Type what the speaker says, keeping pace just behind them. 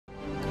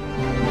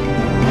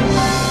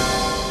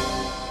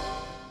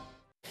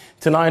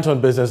Tonight on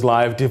Business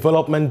Live,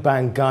 Development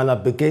Bank Ghana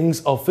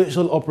begins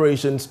official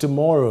operations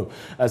tomorrow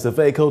as a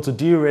vehicle to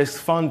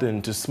de-risk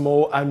funding to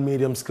small and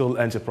medium-scale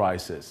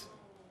enterprises.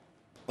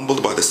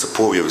 Humbled by the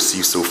support we have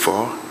received so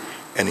far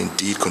and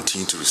indeed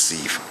continue to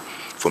receive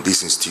from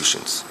these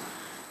institutions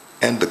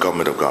and the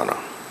government of Ghana,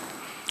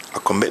 a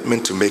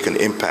commitment to make an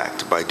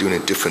impact by doing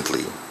it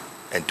differently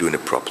and doing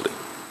it properly.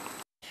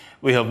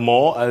 We have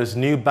more as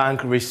new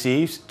bank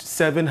receives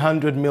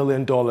 $700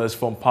 million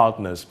from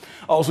partners.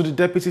 Also, the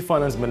Deputy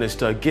Finance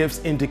Minister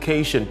gives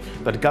indication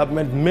that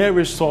government may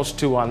resort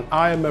to an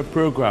IMF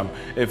program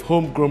if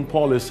homegrown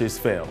policies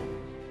fail.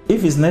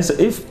 If it's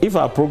necessary, if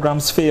our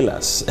programs fail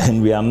us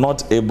and we are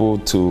not able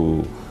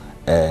to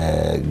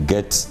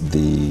get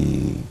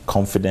the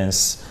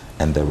confidence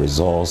and the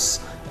resource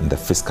and the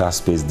fiscal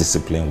space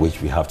discipline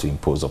which we have to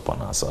impose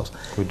upon ourselves,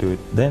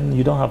 then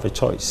you don't have a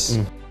choice.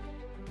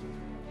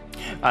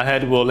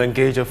 Ahead, we'll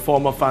engage a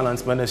former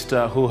finance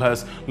minister who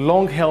has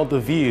long held the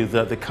view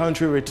that the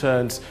country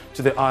returns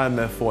to the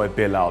IMF for a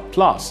bailout.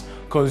 Plus,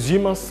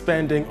 consumer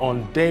spending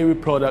on dairy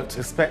products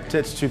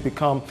expected to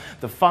become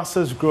the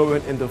fastest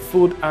growing in the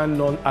food and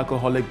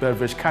non-alcoholic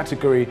beverage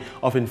category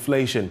of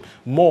inflation.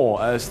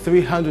 More as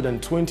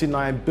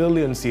 329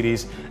 billion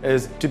cedis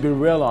is to be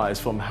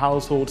realized from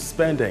household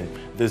spending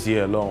this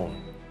year alone.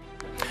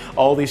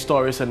 All these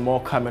stories and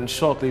more coming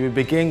shortly. We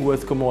begin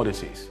with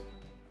commodities.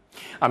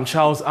 I'm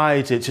Charles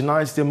Ayitey.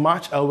 Tonight, the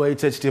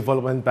much-awaited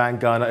Development Bank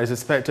Ghana is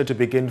expected to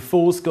begin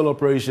full-scale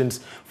operations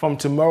from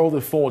tomorrow, the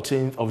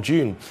 14th of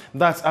June.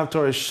 That's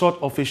after a short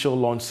official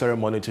launch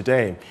ceremony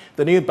today.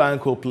 The new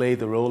bank will play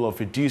the role of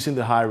reducing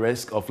the high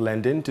risk of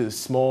lending to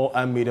small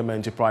and medium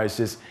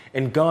enterprises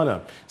in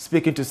Ghana.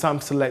 Speaking to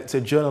some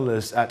selected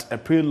journalists at a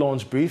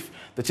pre-launch brief,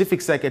 the chief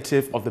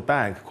executive of the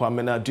bank,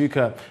 Kwame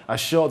Duka,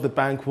 assured the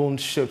bank won't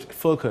shift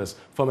focus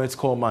from its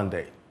core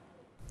mandate.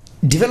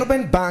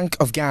 Development Bank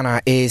of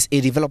Ghana is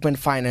a development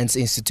finance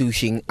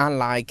institution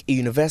unlike a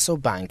universal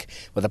bank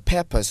with the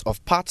purpose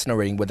of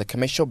partnering with the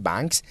commercial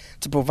banks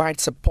to provide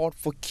support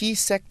for key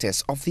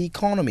sectors of the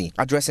economy.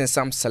 Addressing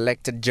some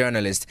selected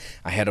journalists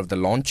ahead of the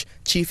launch,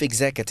 Chief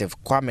Executive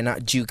Kwame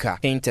Duka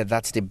hinted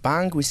that the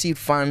bank received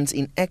funds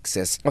in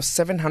excess of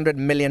 $700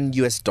 million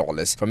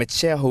from its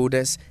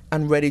shareholders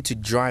and ready to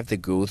drive the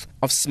growth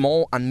of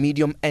small and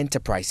medium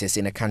enterprises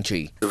in the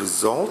country. The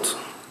result,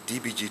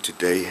 DBG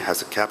today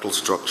has a capital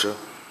structure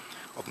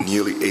of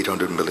nearly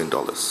 $800 million.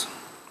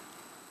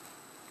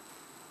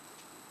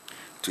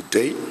 To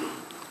date,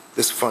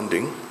 this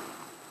funding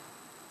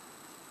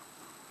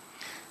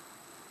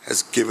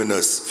has given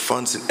us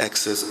funds in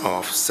excess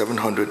of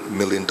 $700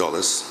 million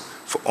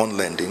for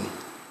on-lending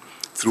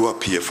through our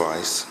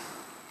PFIs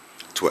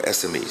to our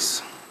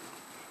SMEs.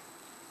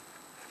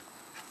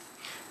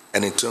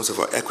 And in terms of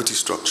our equity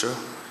structure,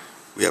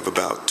 we have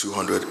about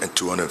 $200 and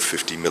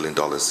 $250 million,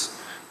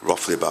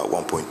 roughly about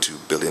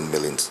 1.2 billion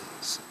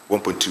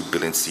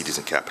cedis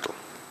in capital.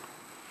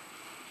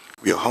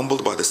 We are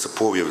humbled by the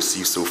support we have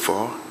received so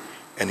far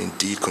and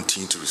indeed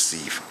continue to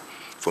receive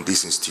from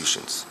these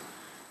institutions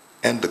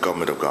and the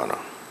government of Ghana,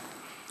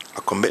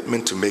 a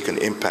commitment to make an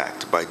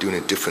impact by doing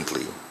it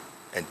differently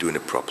and doing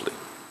it properly.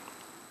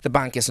 The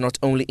bank is not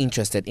only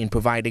interested in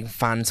providing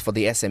funds for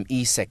the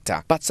SME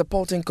sector, but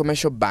supporting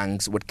commercial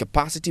banks with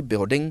capacity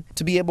building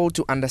to be able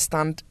to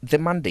understand the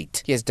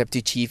mandate. Here's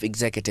Deputy Chief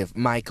Executive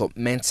Michael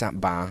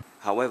Mensah-Ba.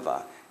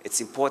 However,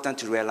 it's important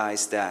to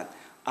realize that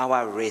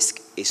our risk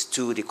is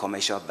to the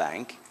commercial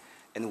bank,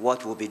 and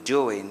what we'll be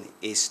doing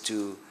is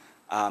to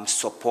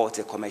support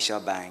the commercial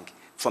bank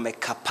from a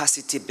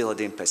capacity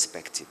building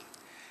perspective.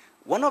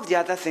 One of the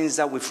other things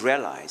that we've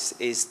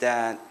realized is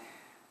that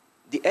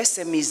the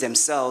SMEs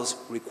themselves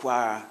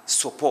require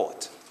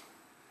support.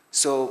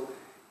 So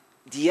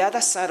the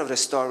other side of the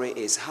story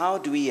is how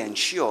do we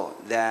ensure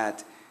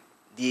that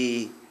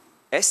the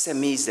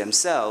SMEs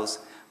themselves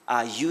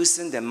are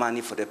using the money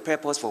for the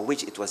purpose for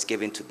which it was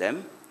given to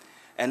them,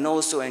 and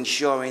also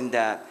ensuring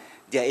that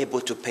they are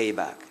able to pay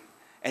back.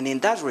 And in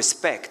that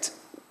respect,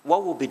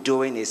 what we'll be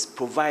doing is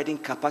providing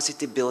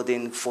capacity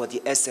building for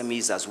the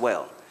SMEs as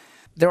well.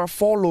 There are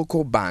 4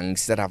 local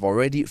banks that have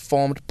already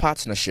formed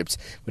partnerships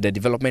with the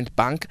Development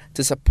Bank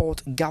to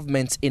support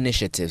government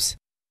initiatives.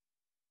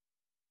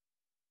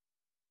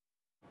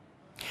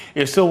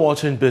 You're still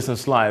watching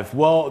Business Live.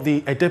 Well,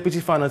 the Deputy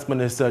Finance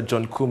Minister,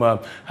 John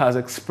Kuma, has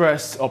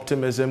expressed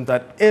optimism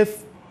that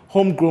if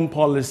homegrown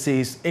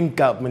policies in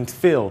government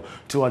fail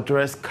to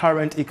address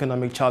current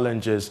economic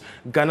challenges,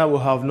 Ghana will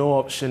have no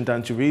option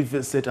than to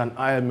revisit an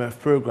IMF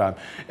program.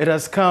 It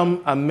has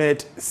come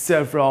amid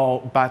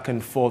several back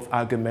and forth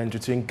arguments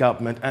between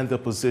government and the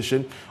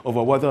opposition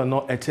over whether or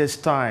not it is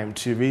time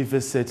to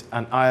revisit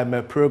an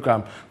IMF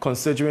program,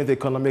 considering the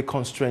economic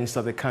constraints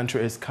that the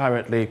country is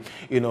currently,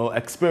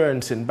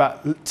 experiencing.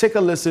 But take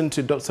a listen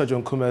to Dr.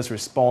 John Kuma's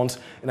response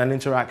in an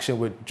interaction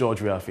with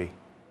George Riafi.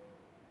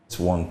 It's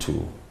one,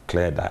 two.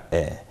 Clear that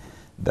air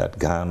that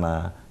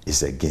Ghana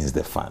is against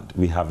the fund.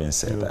 We haven't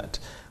said that.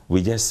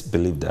 We just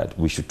believe that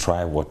we should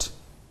try what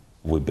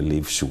we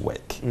believe should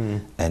work.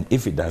 And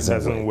if it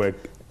doesn't work,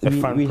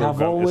 we fund have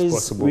program is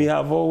possible? We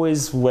have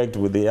always worked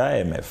with the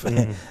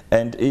IMF,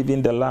 and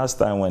even the last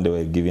time when they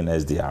were giving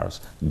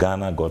SDRs,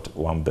 Ghana got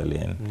 $1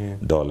 billion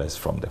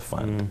from the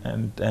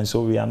fund, and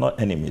so we are not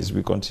enemies.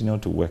 We continue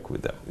to work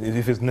with them.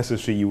 If it's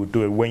necessary, you would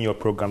do it when your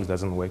programs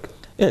doesn't work.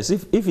 Yes,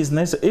 if it's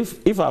necessary,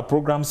 if our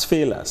programs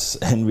fail us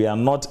and we are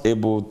not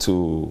able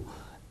to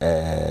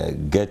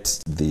get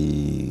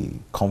the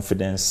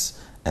confidence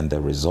and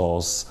the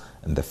resource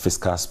and the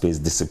fiscal space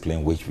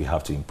discipline which we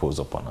have to impose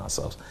upon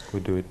ourselves, we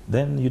do it.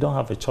 Then you don't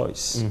have a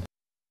choice.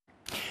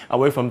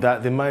 Away from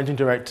that, the Managing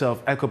Director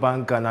of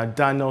Ecobank Ghana,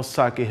 Daniel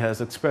Saki,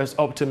 has expressed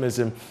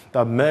optimism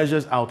that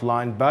measures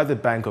outlined by the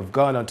Bank of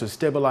Ghana to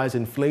stabilize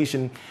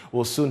inflation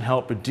will soon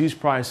help reduce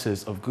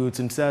prices of goods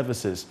and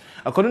services.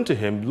 According to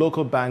him,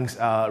 local banks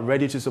are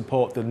ready to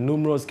support the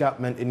numerous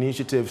government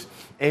initiatives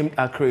aimed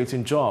at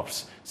creating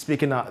jobs.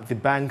 Speaking at the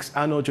bank's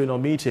annual general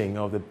meeting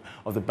of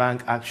the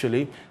bank,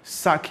 actually,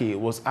 Saki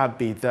was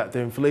upbeat that the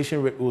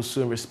inflation rate will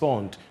soon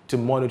respond to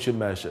monetary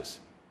measures.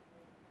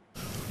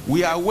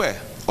 We are aware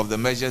of the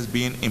measures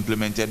being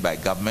implemented by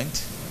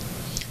government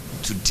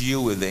to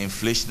deal with the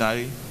increasing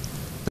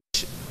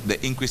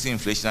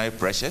inflationary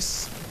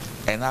pressures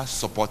and are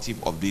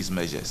supportive of these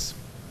measures.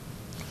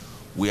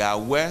 We are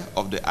aware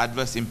of the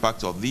adverse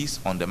impact of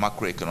these on the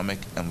macroeconomic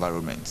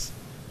environment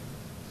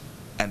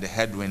and the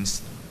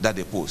headwinds that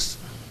they pose.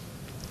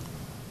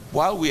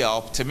 While we are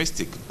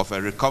optimistic of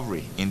a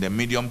recovery in the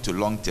medium to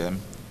long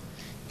term,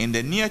 in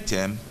the near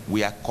term,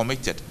 we are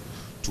committed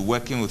to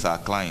working with our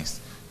clients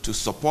to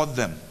support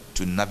them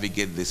to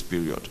navigate this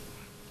period.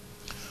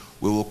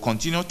 We will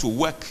continue to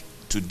work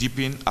to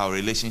deepen our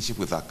relationship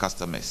with our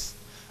customers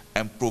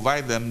and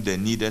provide them the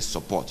needed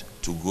support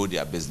to grow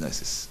their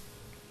businesses.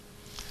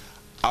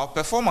 Our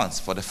performance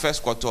for the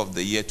first quarter of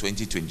the year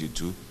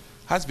 2022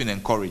 has been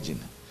encouraging,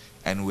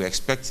 and we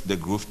expect the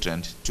growth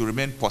trend to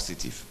remain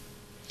positive,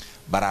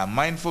 but are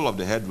mindful of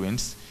the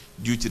headwinds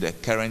due to the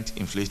current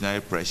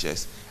inflationary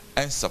pressures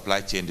and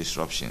supply chain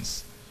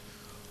disruptions.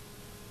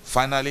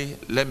 Finally,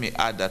 let me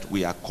add that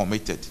we are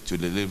committed to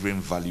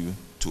delivering value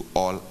to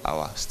all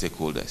our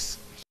stakeholders.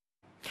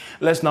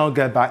 Let's now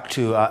get back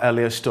to our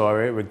earlier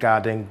story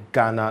regarding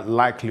Ghana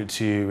likely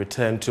to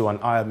return to an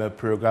IMF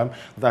program.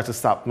 That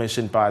is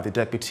mentioned by the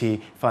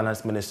Deputy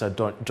Finance Minister,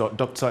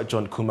 Dr.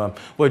 John Kumah.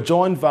 We're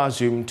joined via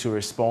Zoom to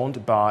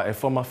respond by a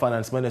former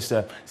Finance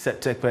Minister,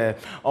 Seth Terkper,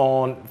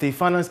 on the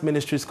Finance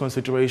Ministry's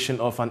consideration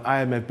of an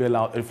IMF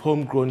bailout if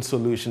homegrown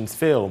solutions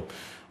fail.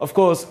 Of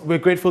course, we're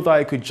grateful that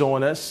you could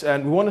join us,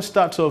 and we want to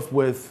start off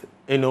with,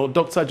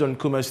 Dr. John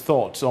Kumah's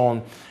thoughts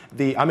on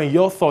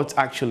your thoughts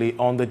actually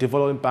on the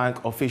Development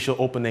Bank official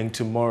opening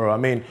tomorrow.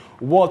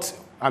 What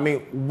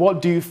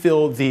do you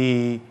feel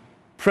the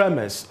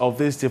premise of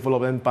this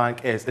Development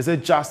Bank is? Is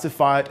it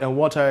justified, and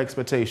what are your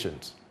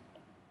expectations?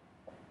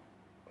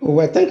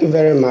 Well, thank you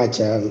very much.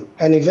 An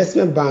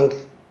investment bank,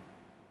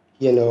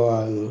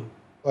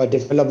 or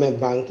development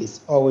bank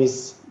is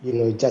always,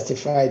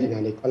 justified in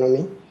an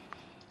economy,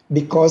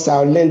 because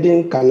our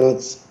lending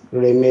cannot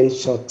remain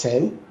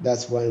short-term.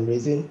 That's one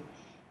reason.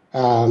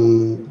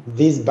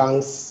 These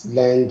banks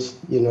lend,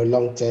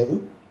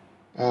 long-term,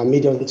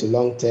 medium to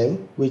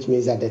long-term, which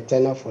means that the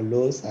tenor for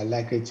loans are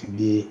likely to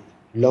be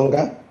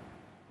longer.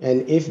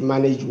 And if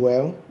managed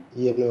well,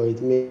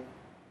 it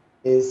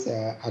means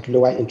at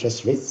lower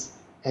interest rates.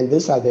 And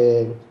those are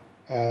the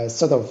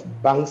sort of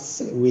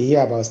banks we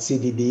hear about.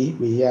 CDB,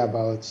 we hear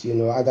about,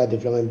 other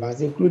development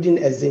banks, including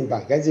Exim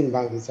Bank. Exim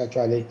Bank is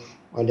actually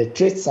on the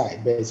trade side,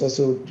 but it's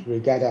also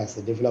regarded as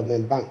a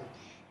development bank.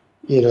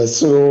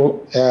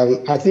 So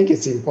I think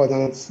it's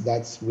important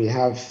that we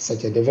have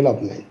such a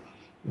development.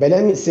 But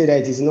let me say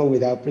that it is not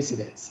without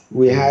precedence.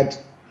 We had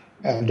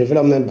a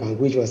development bank,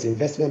 which was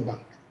investment bank,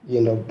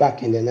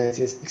 back in the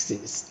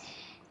 1960s.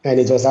 And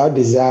it was our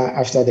desire,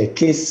 after the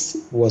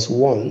case was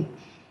won,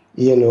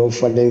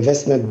 for the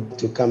investment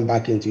to come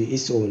back into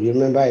its own. You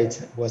remember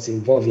it was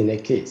involved in a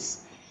case.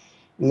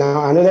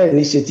 Now, another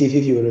initiative,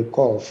 if you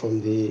recall,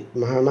 from the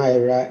Mahama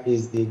era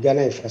is the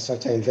Ghana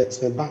Infrastructure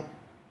Investment Bank,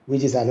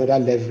 which is another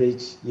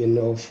leverage,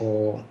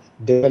 for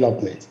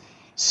development.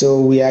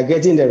 So we are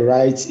getting the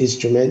right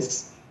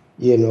instruments,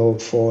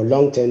 for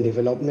long-term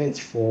development,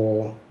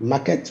 for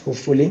market,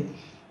 hopefully.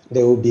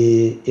 They will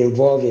be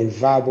involved in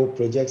viable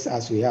projects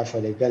as we have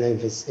for the Ghana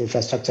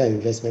Infrastructure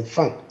Investment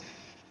Fund.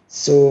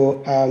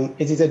 So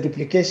it is a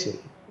duplication.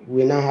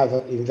 We now have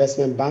an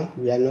investment bank.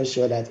 We are not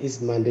sure that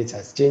its mandate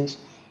has changed.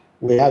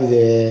 We have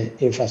the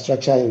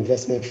Infrastructure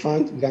Investment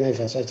Fund, Ghana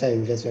Infrastructure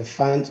Investment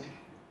Fund,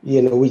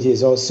 which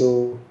is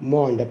also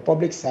more on the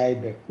public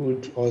side, but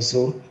could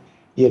also,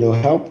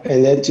 help.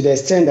 And then to the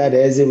extent that the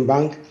Exim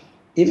Bank,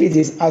 if it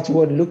is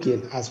outward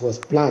looking as was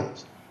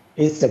planned,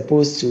 it's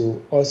supposed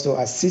to also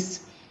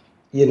assist,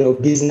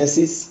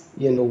 businesses,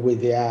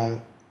 with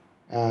their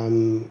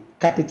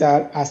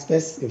capital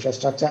aspects,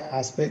 infrastructure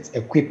aspects,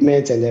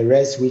 equipment, and the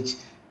rest, which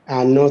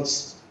are not,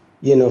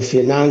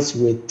 financed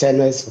with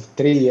tenors of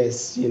 3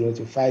 years,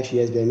 to 5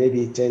 years, but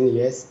maybe 10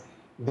 years.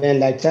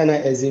 Then like China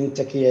Exim,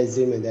 Turkey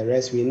Exim, and the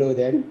rest, we know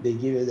them. They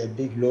give us the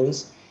big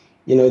loans,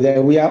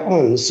 that we are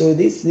on. So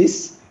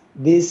these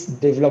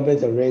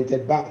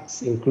development-oriented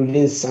banks,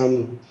 including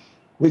some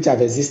which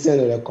have existed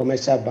on the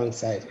commercial bank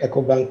side,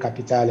 EcoBank,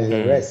 Capital, and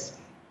the rest,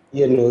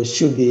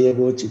 should be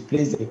able to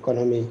place the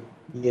economy,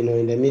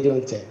 in the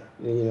medium term,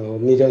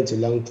 medium to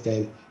long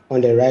term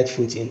on the right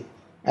footing.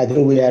 I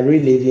think we are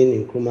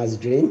reliving Nkrumah's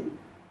dream,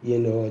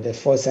 the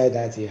foresight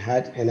that he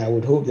had, and I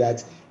would hope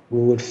that we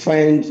would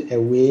find a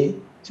way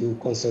to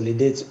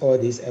consolidate all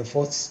these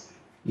efforts,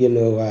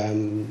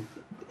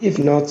 if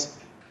not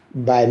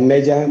by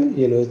measure,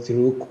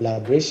 through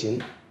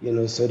collaboration,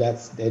 so that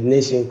the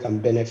nation can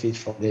benefit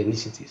from the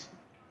initiative.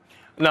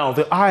 Now,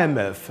 the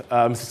IMF,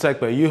 Mr.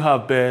 Tekpe, you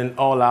have been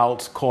all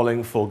out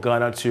calling for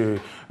Ghana to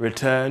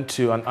return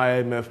to an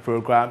IMF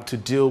program to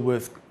deal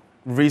with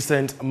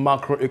recent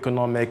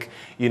macroeconomic,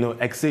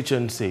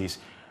 exigencies.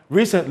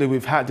 Recently,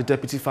 we've had the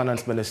Deputy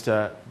Finance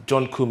Minister,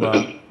 John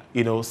Kuma,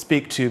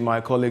 speak to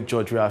my colleague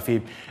George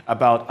Rafi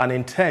about an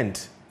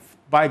intent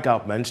by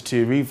government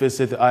to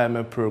revisit the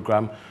IMF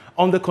program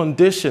on the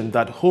condition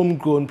that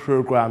homegrown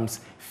programs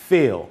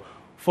fail.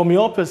 From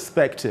your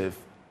perspective,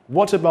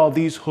 what about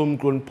these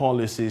homegrown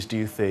policies do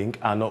you think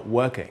are not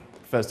working,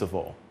 first of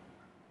all?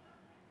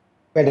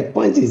 But the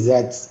point is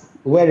that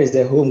where is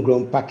the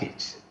homegrown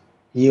package?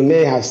 You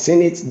may have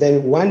seen it,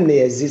 then one may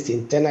exist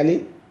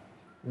internally,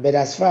 but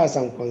as far as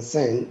I'm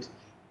concerned,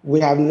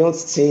 we have not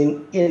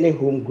seen any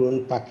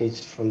homegrown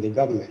package from the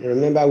government.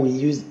 Remember, we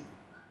used...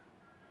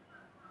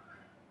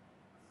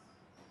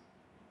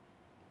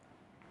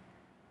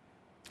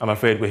 I'm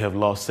afraid we have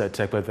lost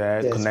Tekpe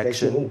there,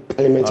 connection.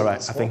 All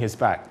right, I think he's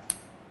back.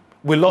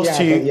 We lost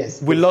you. Yes,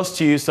 we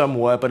lost you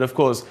somewhere, but of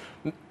course,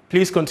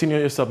 please continue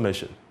your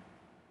submission.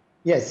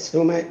 Yes,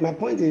 so my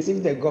point is,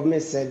 if the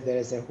government said there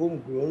is a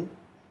homegrown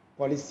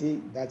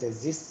policy that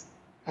exists,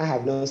 I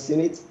have not seen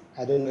it.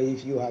 I don't know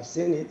if you have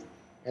seen it,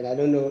 and I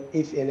don't know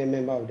if any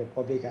member of the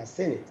public has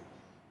seen it.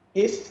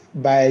 If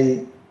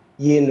by,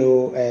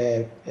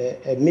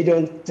 a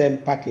medium-term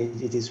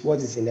package, it is what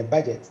is in the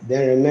budget,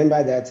 then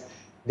remember that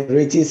the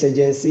ratings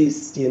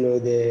agencies,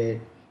 the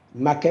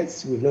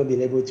markets, we've not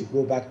been able to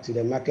go back to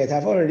the market,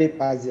 have already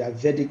passed their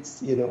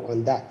verdicts,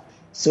 on that.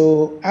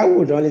 So I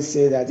would only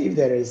say that if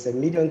there is a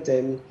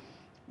medium-term,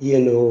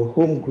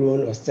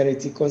 homegrown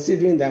austerity,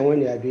 considering that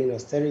when you are doing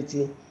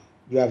austerity,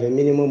 you have a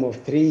minimum of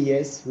 3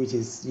 years, which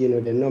is, the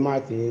normal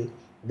thing,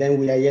 then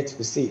we are yet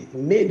to see it.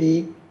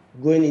 Maybe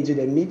going into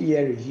the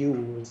mid-year review,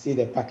 we will see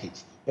the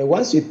package. But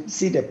once you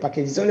see the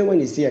package, it's only when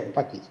you see a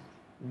package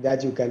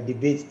that you can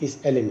debate its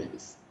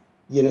elements.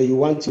 You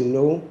want to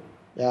know,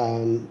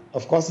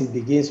 of course, it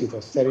begins with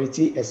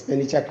austerity,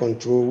 expenditure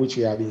control, which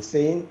we have been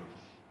saying,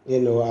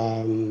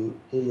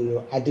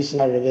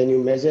 additional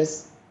revenue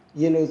measures.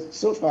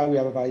 So far we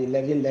have about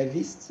 11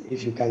 levies.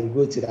 If you can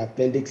go to the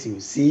appendix, you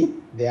will see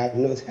they have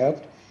not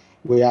helped.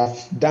 We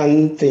have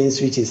done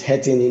things which is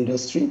hurting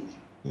industry.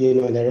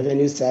 On the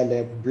revenue side,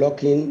 they're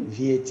blocking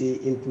VAT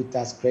input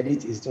tax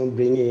credit. It's not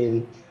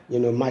bringing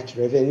in, much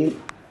revenue.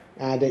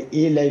 The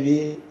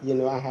e-levy,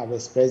 I have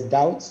expressed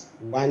doubts.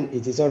 One,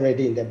 it is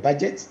already in the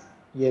budget,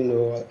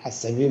 at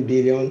 7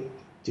 billion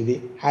to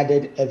be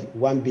added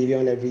 1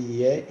 billion every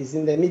year. It's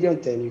in the medium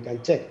term, you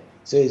can check.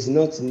 So it's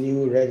not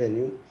new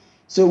revenue.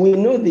 So we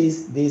know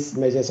these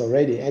measures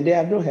already, and they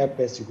have not helped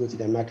us to go to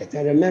the market.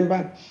 And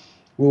remember,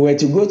 we were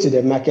to go to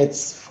the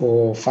markets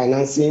for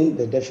financing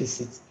the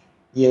deficit,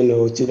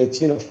 to the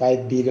tune of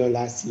 5 billion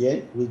last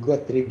year. We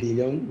got 3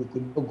 billion. We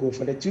could not go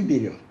for the 2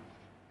 billion.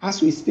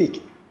 As we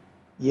speak,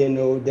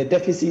 the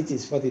deficit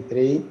is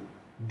 43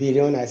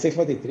 billion. I say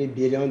 43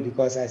 billion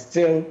because I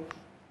still,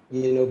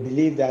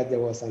 believe that there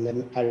was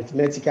an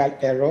arithmetical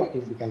error,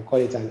 if we can call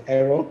it an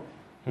error,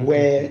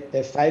 where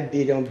the 5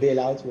 billion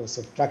bailout was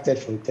subtracted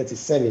from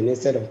 37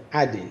 instead of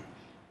adding.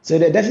 So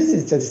the deficit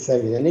is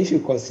 37. And if you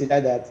consider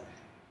that,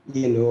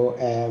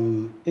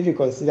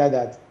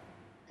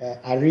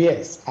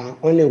 arrears are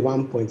only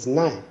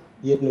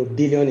 1.9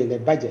 billion in the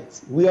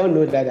budget, we all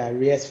know that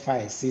arrears far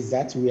exceeds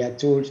that. We are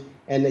told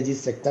energy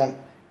sector,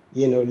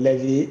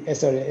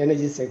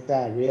 energy sector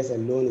arrears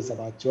alone is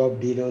about 12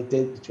 billion,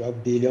 10 to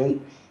 12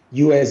 billion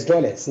US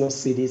dollars, not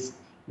cedis.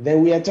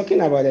 Then we are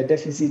talking about a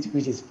deficit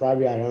which is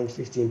probably around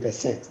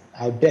 15%.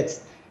 Our debt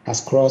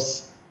has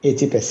crossed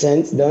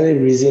 80%. The only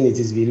reason it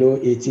is below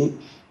 80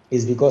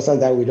 is because of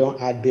that we don't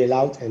add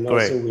bailout, and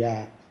also we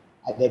are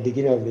at the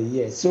beginning of the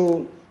year.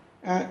 So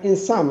in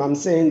sum, I'm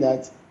saying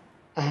that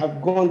I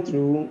have gone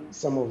through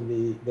some of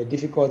the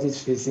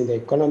difficulties facing the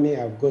economy.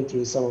 I've gone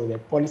through some of the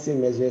policy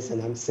measures,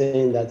 and I'm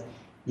saying that,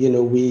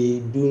 we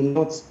do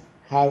not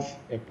have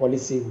a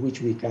policy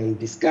which we can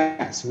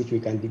discuss, which we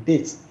can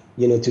debate,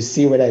 to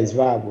see whether it's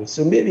viable.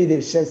 So maybe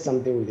they've shared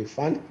something with the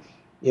fund,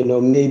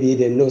 maybe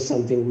they know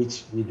something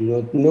which we do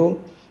not know.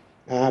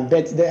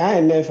 But the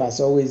IMF has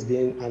always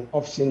been an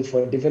option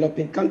for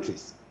developing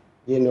countries,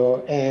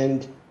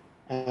 and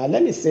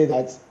let me say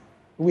that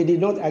we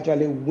did not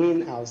actually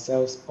win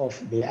ourselves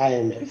off the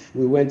IMF.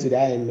 We went to the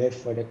IMF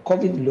for the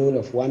COVID loan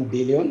of 1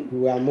 billion. We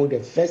were among the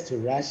first to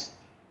rush,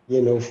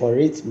 for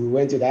it. We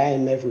went to the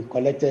IMF, we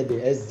collected the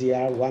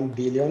SDR 1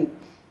 billion.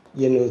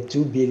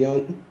 2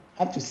 billion,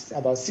 up to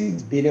about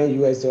 6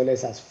 billion US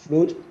dollars has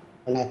flowed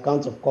on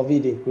account of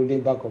COVID,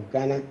 including Bank of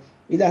Ghana.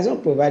 It has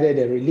not provided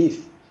a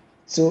relief.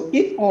 So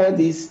if all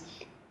these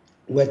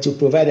were to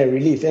provide a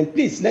relief, and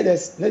please let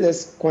us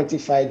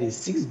quantify this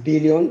 6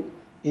 billion.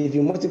 If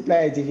you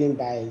multiply it even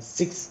by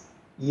 6,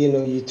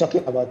 you're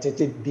talking about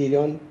 30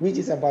 billion, which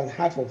is about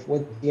half of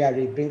what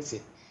DRA brings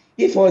in.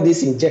 If all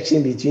this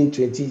injection between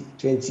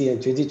 2020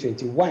 and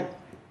 2021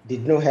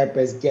 did not help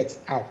us get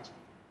out,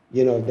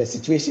 the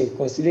situation,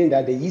 considering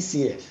that the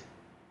ECF,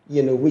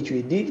 which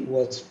we did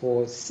was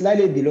for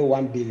slightly below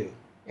 1 billion.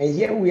 And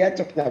here we are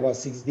talking about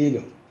 6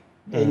 billion,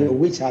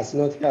 which has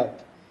not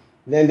helped.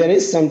 Then there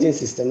is something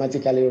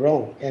systematically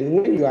wrong. And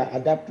when you are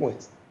at that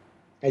point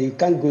and you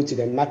can't go to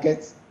the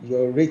market,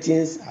 your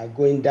ratings are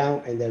going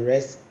down and the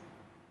rest,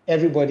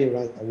 everybody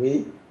runs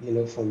away,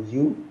 from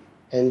you.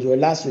 And your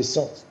last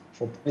resort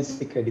for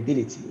policy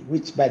credibility,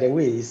 which, by the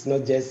way, is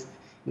not just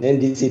the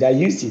NDC that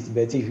used it,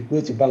 but if you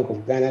go to Bank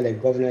of Ghana, the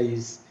governor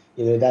used,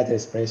 that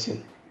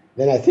expression.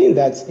 Then I think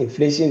that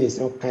inflation is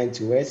not kind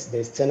to us. The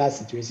external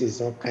situation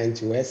is not kind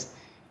to us.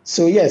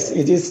 So yes,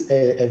 it is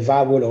a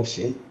viable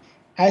option.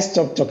 I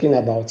stopped talking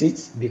about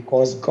it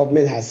because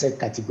government has said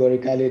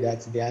categorically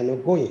that they are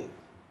not going.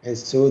 And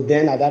so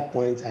then at that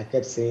point, I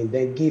kept saying,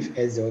 then give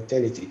us the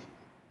alternative.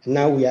 And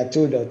now we are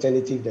told the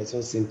alternative does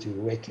not seem to be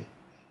working.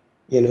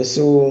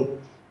 So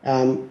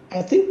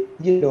I think,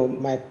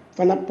 my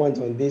final point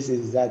on this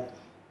is that,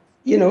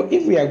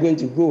 if we are going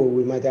to go,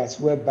 we might as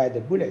well bite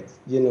the bullet.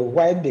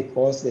 Why?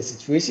 Because the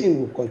situation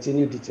will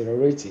continue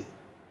deteriorating,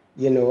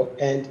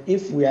 and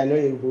if we are not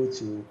able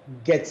to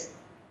get,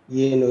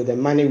 the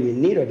money we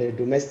need or the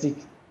domestic,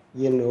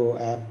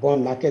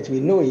 bond market, we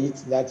know it,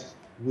 that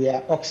we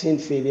are auction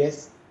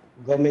failures.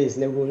 Government is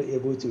never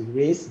able to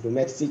raise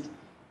domestic.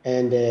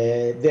 And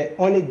the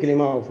only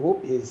glimmer of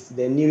hope is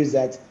the news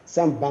that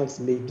some banks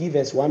may give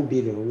us 1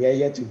 billion. We are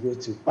yet to go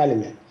to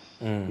Parliament.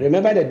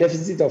 Remember the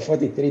deficit of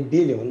 43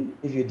 billion,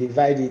 if you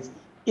divide it,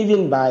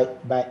 even by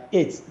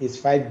 8, is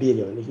 5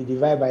 billion. If you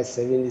divide by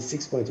 7, it's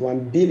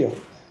 6.1 billion.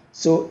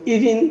 So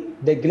even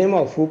the glimmer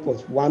of hope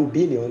of 1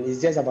 billion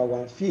is just about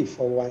 1/5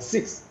 or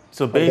 1/6.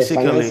 So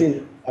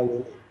basically,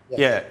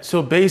 yes.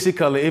 So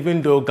basically,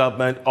 even though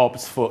government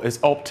is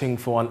opting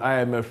for an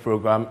IMF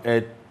program,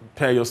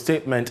 per your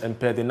statement and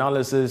per the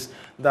analysis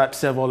that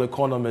several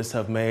economists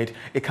have made,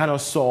 it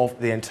cannot solve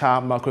the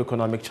entire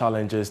macroeconomic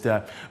challenges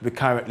that we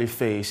currently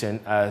face. And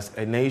as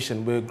a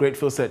nation, we're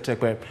grateful,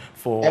 Tekwe,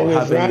 for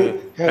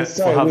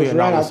having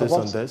analysis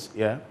on this.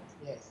 Yeah.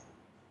 Yes.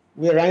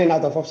 We're running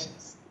out of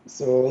options.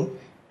 So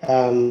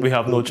we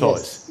have no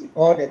choice. Yes,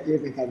 all the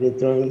things that have been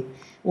thrown.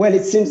 Well,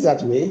 it seems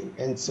that way.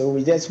 And so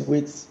we just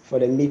wait for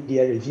the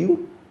mid-year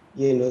review,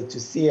 to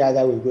see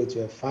either we go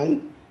to a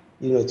fund,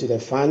 to the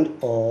fund,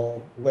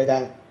 or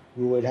whether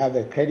we would have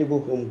a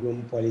credible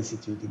homegrown policy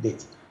to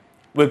debate.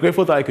 We're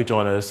grateful that you could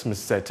join us,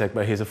 Mr.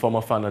 Tekwe. He's a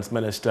former finance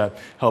minister,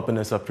 helping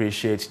us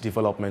appreciate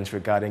developments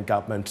regarding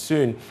government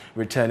soon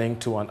returning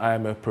to an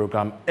IMF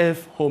program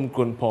if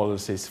homegrown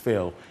policies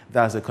fail.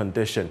 That's a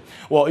condition.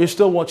 Well, you're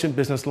still watching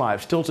Business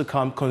Live. Still to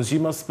come,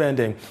 consumer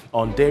spending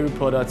on dairy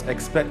products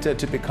expected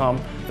to become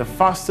the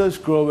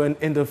fastest growing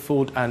in the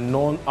food and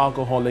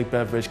non-alcoholic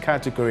beverage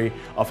category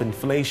of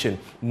inflation.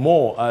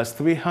 More as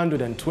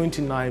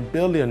 329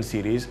 billion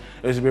cedis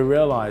is to be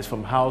realized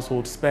from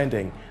household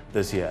spending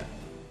this year.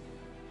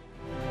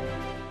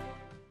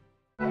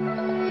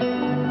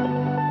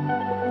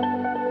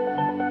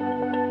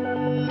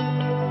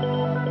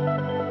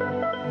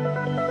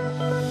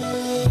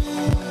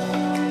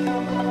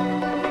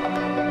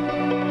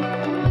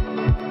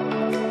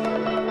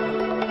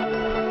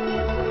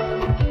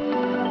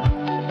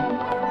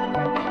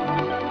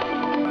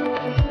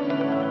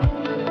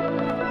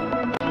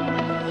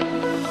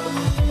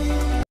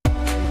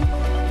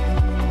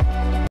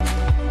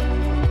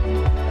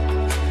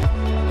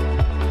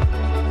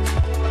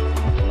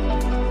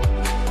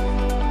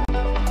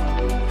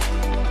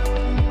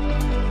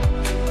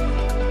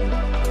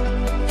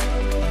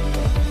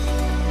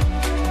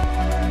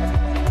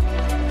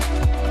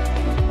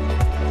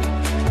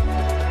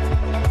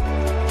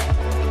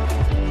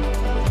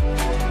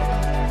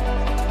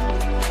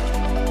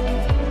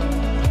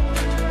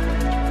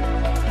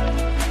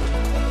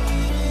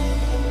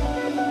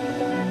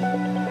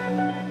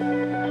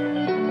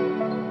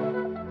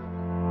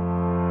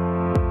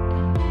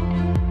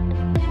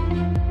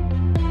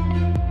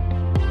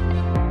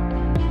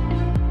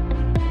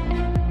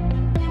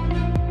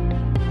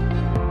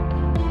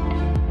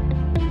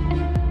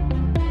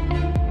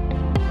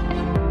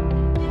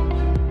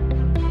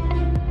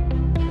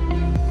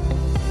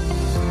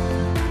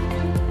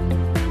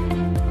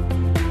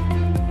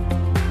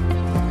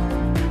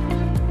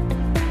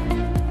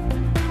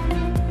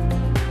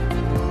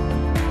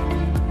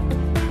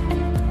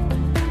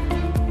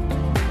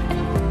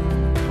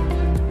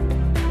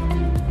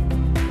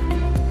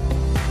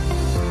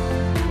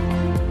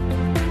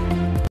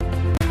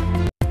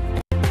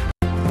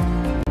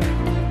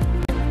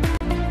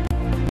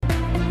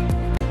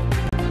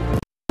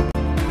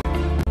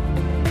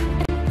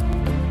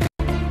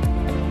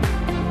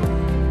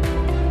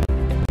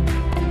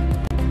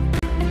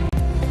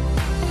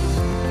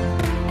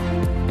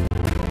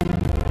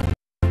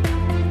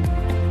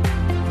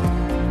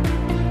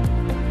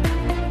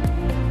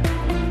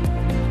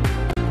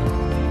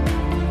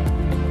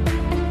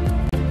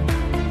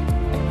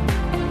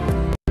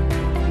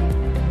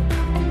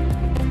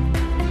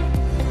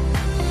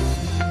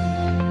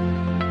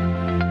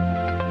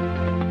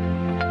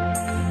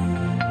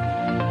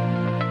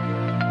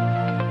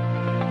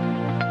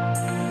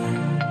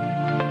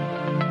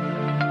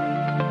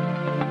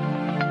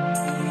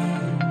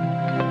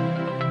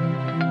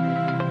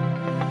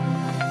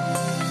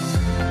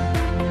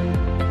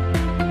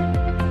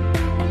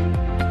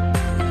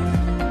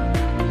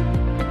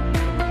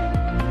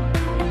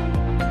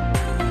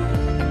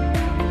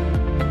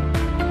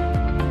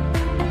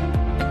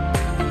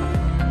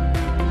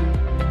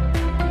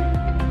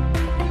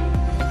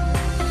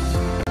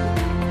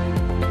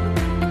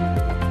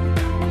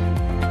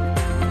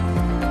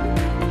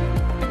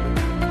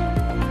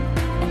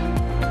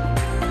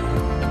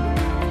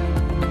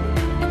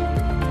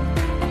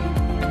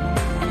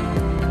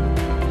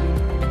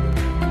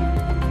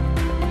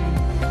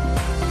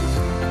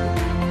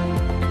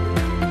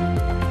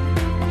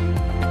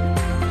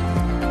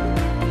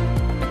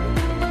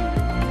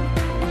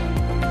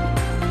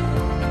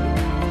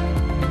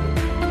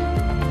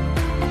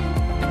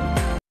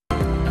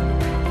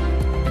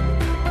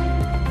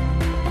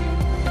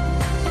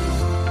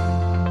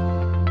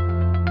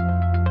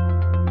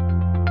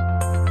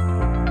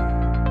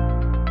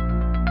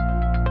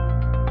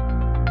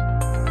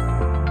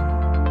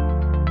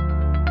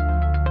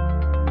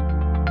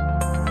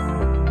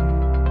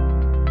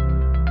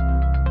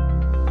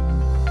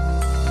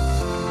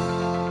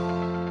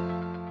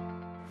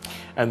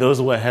 And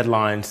those were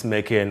headlines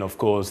making, of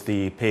course,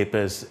 the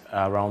papers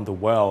around the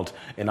world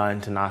in our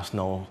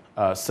international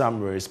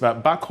summaries.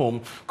 But back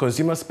home,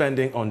 consumer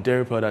spending on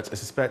dairy products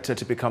is expected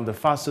to become the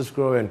fastest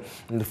growing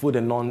in the food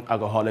and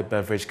non-alcoholic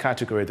beverage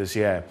category this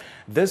year.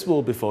 This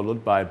will be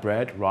followed by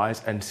bread,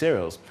 rice and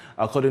cereals.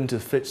 According to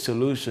Fitch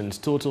Solutions,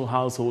 total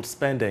household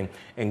spending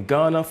in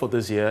Ghana for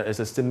this year is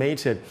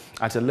estimated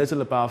at a little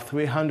above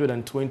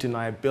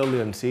 329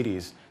 billion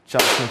cedis.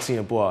 Charles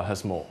Ntinyeboa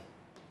has more.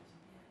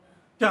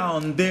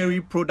 On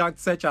dairy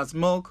products such as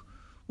milk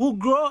will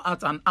grow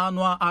at an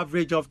annual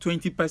average of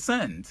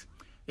 20%.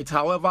 It,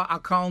 however,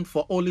 accounts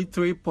for only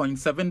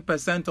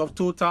 3.7% of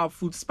total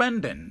food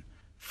spending.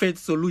 Fitch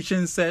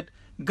Solutions said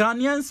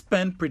Ghanaians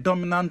spend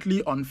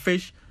predominantly on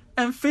fish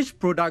and fish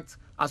products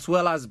as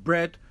well as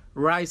bread,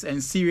 rice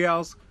and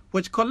cereals,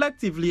 which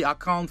collectively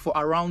account for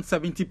around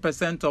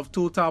 70% of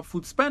total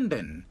food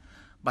spending.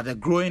 But the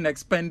growing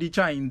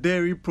expenditure in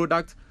dairy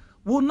products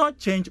will not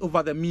change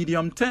over the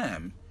medium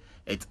term.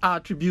 It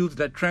attributes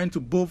the trend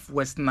to both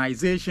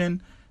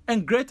westernization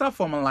and greater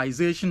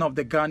formalization of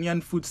the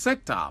Ghanaian food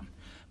sector.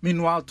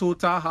 Meanwhile,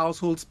 total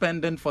household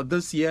spending for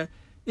this year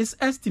is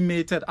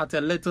estimated at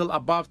a little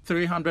above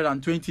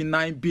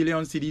 329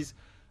 billion cedis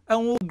and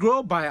will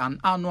grow by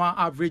an annual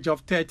average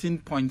of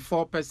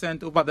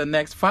 13.4% over the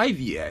next 5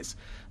 years.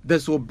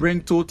 This will bring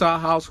total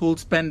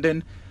household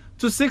spending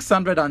to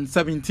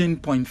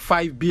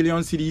 617.5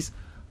 billion cedis,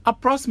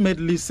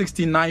 approximately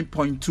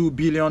 $69.2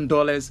 billion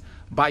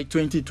by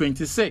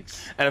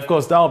 2026. And of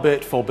course, that'll be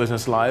it for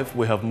Business Live.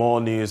 We have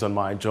more news on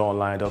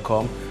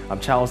myjoyonline.com.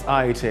 I'm Charles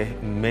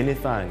Ayitey. Many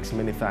thanks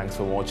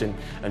for watching.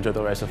 Enjoy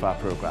the rest of our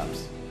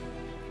programs.